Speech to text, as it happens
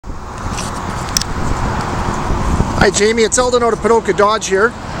Hi Jamie, it's Eldon out of Ponoka Dodge here.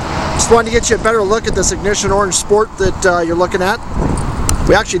 Just wanted to get you a better look at this Ignition Orange Sport that you're looking at.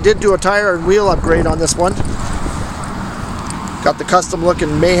 We actually did do a tire and wheel upgrade on this one. Got the custom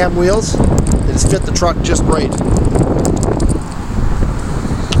looking Mayhem wheels. They just fit the truck just right.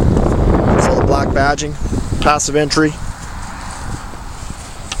 There's all the black badging, passive entry,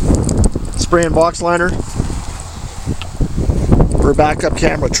 spray and box liner for a backup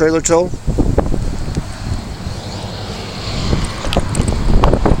camera trailer tow.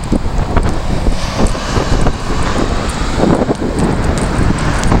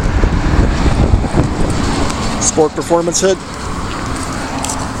 Sport performance hood.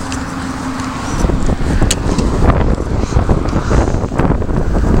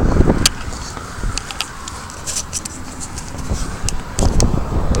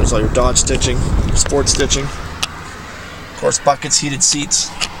 There's all your Dodge stitching, sport stitching. Of course, buckets, heated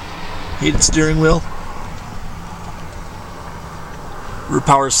seats, heated steering wheel, rear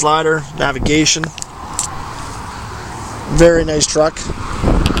power slider, navigation. Very nice truck.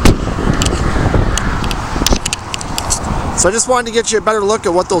 So I just wanted to get you a better look at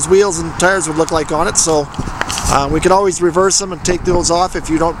what those wheels and tires would look like on it. So we could always reverse them and take those off if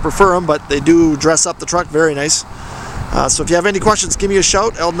you don't prefer them, but they do dress up the truck very nice. So if you have any questions, give me a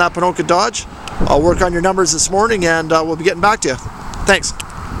shout. Eldon at Ponoka Dodge. I'll work on your numbers this morning and we'll be getting back to you. Thanks.